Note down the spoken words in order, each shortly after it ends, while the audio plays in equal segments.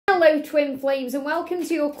Hello twin flames, and welcome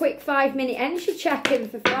to your quick 5-minute energy check-in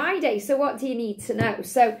for Friday. So what do you need to know?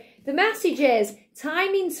 So the message is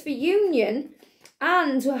timings for union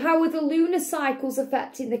and how are the lunar cycles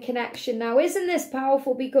affecting the connection. Now isn't this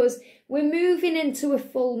powerful, because we're moving into a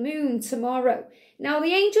full moon tomorrow. Now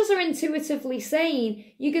the angels are intuitively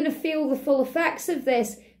saying you're going to feel the full effects of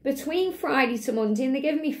this between Friday to Monday, and they're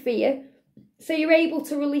giving me fear. So you're able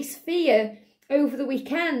to release fear over the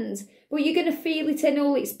weekend, but you're going to feel it in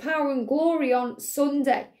all its power and glory on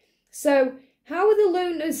Sunday. So how are the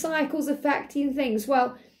lunar cycles affecting things?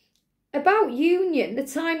 Well, about union, the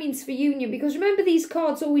timings for union, because remember these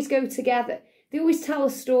cards always go together. They always tell a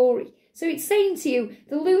story. So it's saying to you,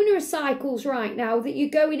 the lunar cycles right now that you're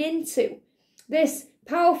going into, this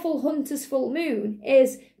powerful hunter's full moon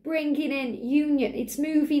is bringing in union. It's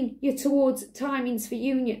moving you towards timings for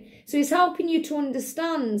union. So it's helping you to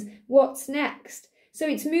understand what's next. So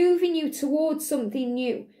it's moving you towards something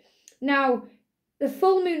new. Now, the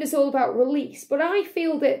full moon is all about release, but I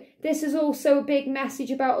feel that this is also a big message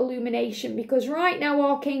about illumination, because right now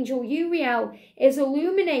Archangel Uriel is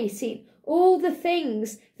illuminating all the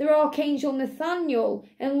things that Archangel Nathaniel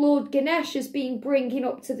and Lord Ganesh has been bringing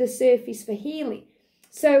up to the surface for healing.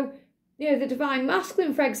 So, you know, the Divine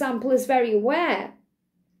Masculine, for example, is very aware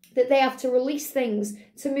that they have to release things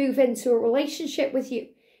to move into a relationship with you.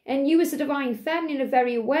 And you as a Divine Feminine are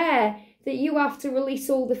very aware that you have to release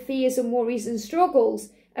all the fears and worries and struggles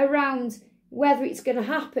around whether it's going to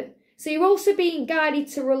happen. So you're also being guided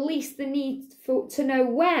to release the need to know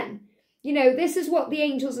when. You know, this is what the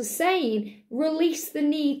angels are saying. Release the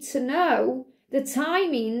need to know the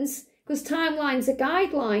timings, because timelines are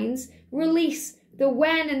guidelines. Release the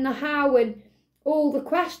when and the how and all the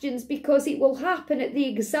questions, because it will happen at the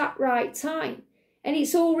exact right time. And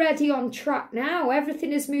it's already on track now.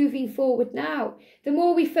 Everything is moving forward now. The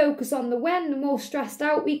more we focus on the when, the more stressed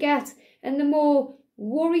out we get and the more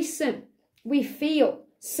worrisome we feel.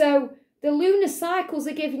 So the lunar cycles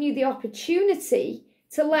are giving you the opportunity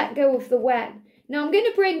to let go of the when. Now I'm going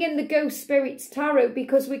to bring in the Ghost Spirits Tarot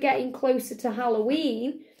because we're getting closer to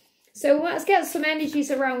Halloween. So let's get some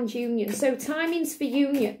energies around union. So timings for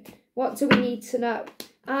union. What do we need to know?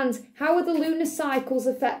 And how are the lunar cycles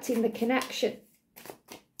affecting the connection?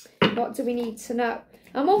 What do we need to know?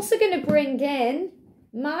 I'm also going to bring in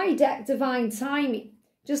my deck, Divine Timing,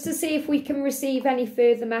 just to see if we can receive any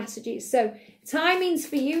further messages. So, timings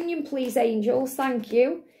for union, please, angels. Thank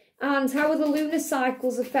you. And how are the lunar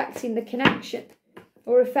cycles affecting the connection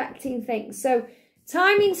or affecting things? So,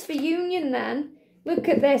 timings for union then. Look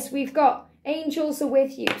at this. We've got angels are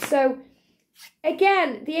with you. So,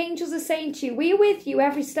 again, the angels are saying to you, we are with you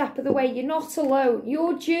every step of the way. You're not alone.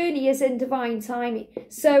 Your journey is in divine timing.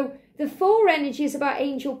 So the 4 energy is about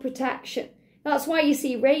angel protection. That's why you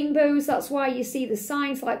see rainbows. That's why you see the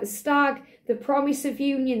signs like the stag, the promise of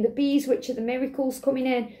union, the bees, which are the miracles coming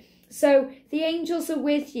in. So the angels are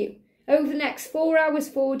with you over the next 4 hours,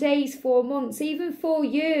 4 days, 4 months, even 4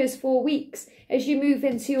 years, 4 weeks as you move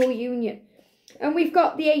into your union. And we've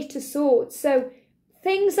got the 8 of Swords. So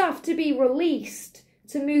things have to be released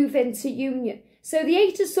to move into union. So the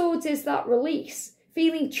 8 of Swords is that release,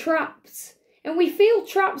 feeling trapped. And we feel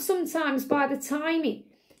trapped sometimes by the timing.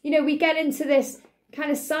 You know, we get into this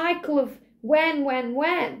kind of cycle of when.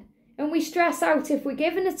 And we stress out if we're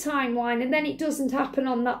given a timeline and then it doesn't happen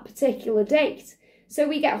on that particular date. So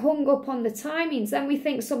we get hung up on the timings. Then we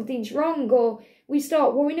think something's wrong, or we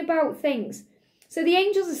start worrying about things. So the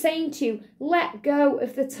angels are saying to you, let go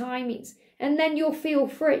of the timings, and then you'll feel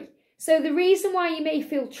free. So the reason why you may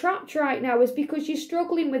feel trapped right now is because you're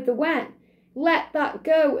struggling with the when. Let that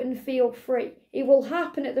go and feel free. It will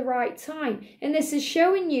happen at the right time. And this is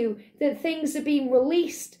showing you that things are being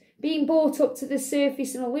released, being brought up to the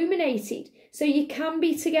surface and illuminated. So you can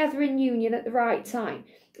be together in union at the right time.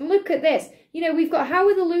 And look at this. You know, we've got how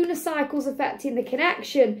are the lunar cycles affecting the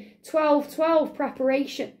connection? 12-12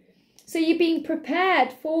 preparation. So you're being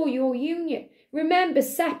prepared for your union. Remember,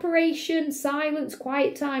 separation, silence,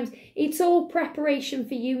 quiet times, it's all preparation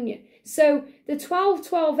for union. So the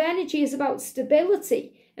 12-12 energy is about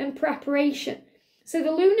stability and preparation. So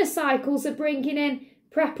the lunar cycles are bringing in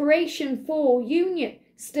preparation for union,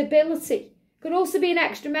 stability. Could also be an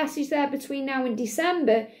extra message there between now and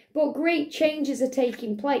December, but great changes are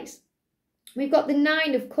taking place. We've got the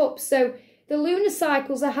 9 of Cups. So the lunar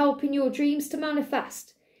cycles are helping your dreams to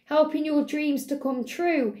manifest, helping your dreams to come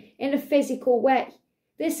true in a physical way.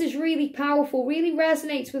 This is really powerful, really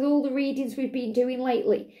resonates with all the readings we've been doing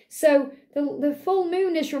lately. So the full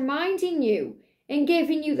moon is reminding you and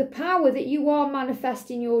giving you the power that you are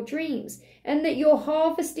manifesting your dreams and that you're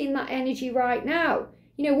harvesting that energy right now.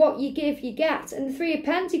 you know, what you give, you get. And the Three of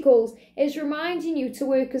Pentacles is reminding you to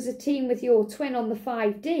work as a team with your twin on the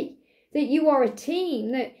 5D, that you are a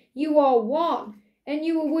team, that you are one, and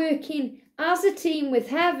you are working as a team with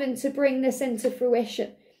heaven to bring this into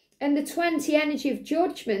fruition. And the 20 energy of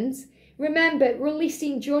judgment, remember,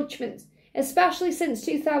 releasing judgment, especially since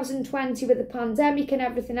 2020 with the pandemic and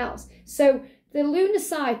everything else. So the lunar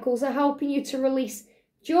cycles are helping you to release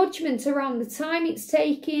judgment around the time it's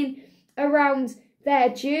taking, around their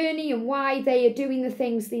journey and why they are doing the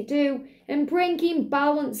things they do, and bringing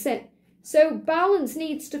balance in. So balance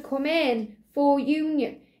needs to come in for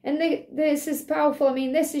union. And this is powerful. I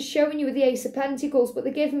mean, this is showing you with the Ace of Pentacles, but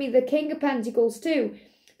they're giving me the King of Pentacles too,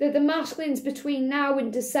 that the masculines between now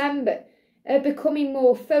and December are becoming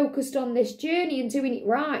more focused on this journey and doing it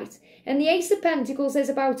right. And the Ace of Pentacles is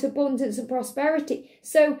about abundance and prosperity.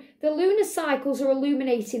 So the lunar cycles are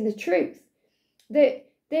illuminating the truth, that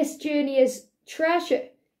this journey is treasure.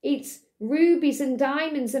 It's rubies and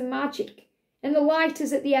diamonds and magic. And the light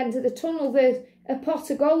is at the end of the tunnel. There's a pot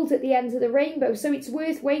of gold at the end of the rainbow. So it's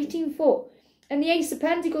worth waiting for. And the Ace of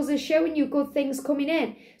Pentacles is showing you good things coming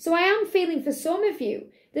in. So I am feeling for some of you,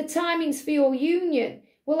 the timings for your union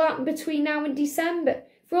will happen between now and December.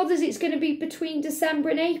 For others, it's going to be between December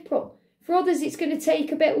and April. For others, it's going to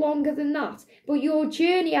take a bit longer than that. But your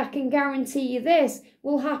journey, I can guarantee you this,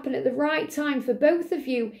 will happen at the right time for both of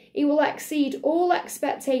you. It will exceed all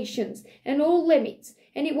expectations and all limits.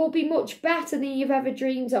 And it will be much better than you've ever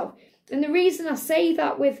dreamed of. And the reason I say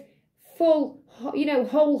that with full,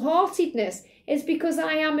 wholeheartedness is because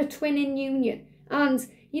I am a twin in union. And,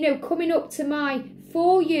 coming up to my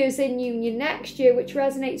 4 years in union next year, which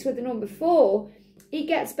resonates with the number 4, it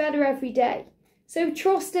gets better every day. So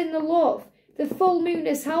trust in the love. The full moon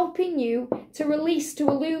is helping you to release, to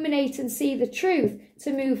illuminate and see the truth,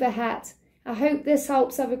 to move ahead. I hope this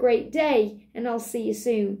helps. Have a great day, and I'll see you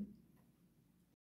soon.